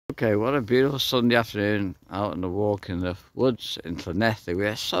Okay, what a beautiful Sunday afternoon out on the walk in the woods in Llanelli. We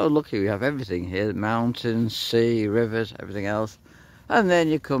are so lucky we have everything here, mountains, sea, rivers, everything else. And then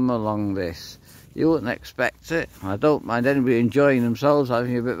you come along this. You wouldn't expect it. I don't mind anybody enjoying themselves,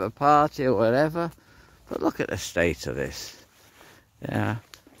 having a bit of a party or whatever. But look at the state of this. Yeah,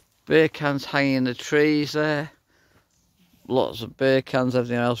 beer cans hanging in the trees there. Lots of beer cans,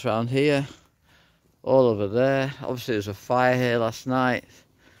 everything else around here. All over there. Obviously there was a fire here last night.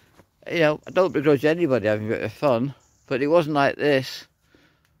 You know, I don't begrudge anybody having a bit of fun, but it wasn't like this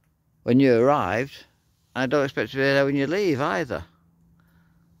when you arrived, and I don't expect to be there when you leave either.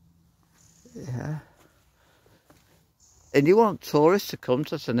 Yeah. And you want tourists to come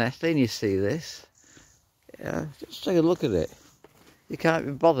to Llanelli and you see this. Yeah, just take a look at it. You can't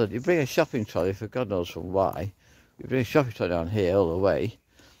be bothered. You bring a shopping trolley for God knows from why. You bring a shopping trolley down here all the way.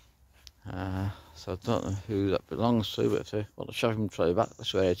 So I don't know who that belongs to, but if they want a shopping trolley back,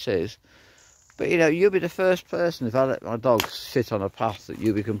 that's where it is. But you know, you'll be the first person, if I let my dog sit on a path, that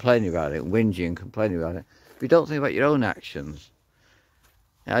you'll be complaining about it, and whinging and complaining about it. But you don't think about your own actions.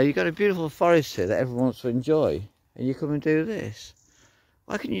 Now, you've got a beautiful forest here that everyone wants to enjoy, and you come and do this.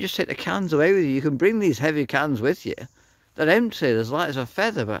 Why can't you just take the cans away with you? You can bring these heavy cans with you. They're empty, they're as light as a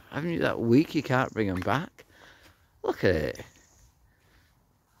feather, but haven't you that weak you can't bring them back? Look at it.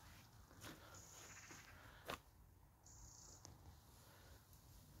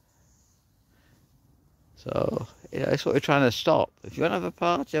 So, you know, that's what we're trying to stop. If you want to have a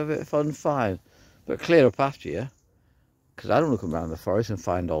party, have a bit of fun, fine. But clear up after you. Because I don't want to come around the forest and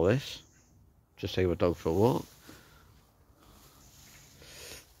find all this. Just take my dog for a walk.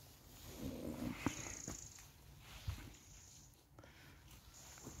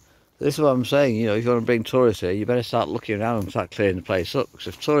 This is what I'm saying, you know, if you want to bring tourists here, you better start looking around and start clearing the place up. Because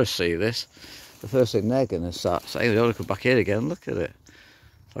if tourists see this, the first thing they're going to start saying, we don't want to come back here again, look at it.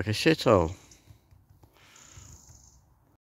 It's like a shithole.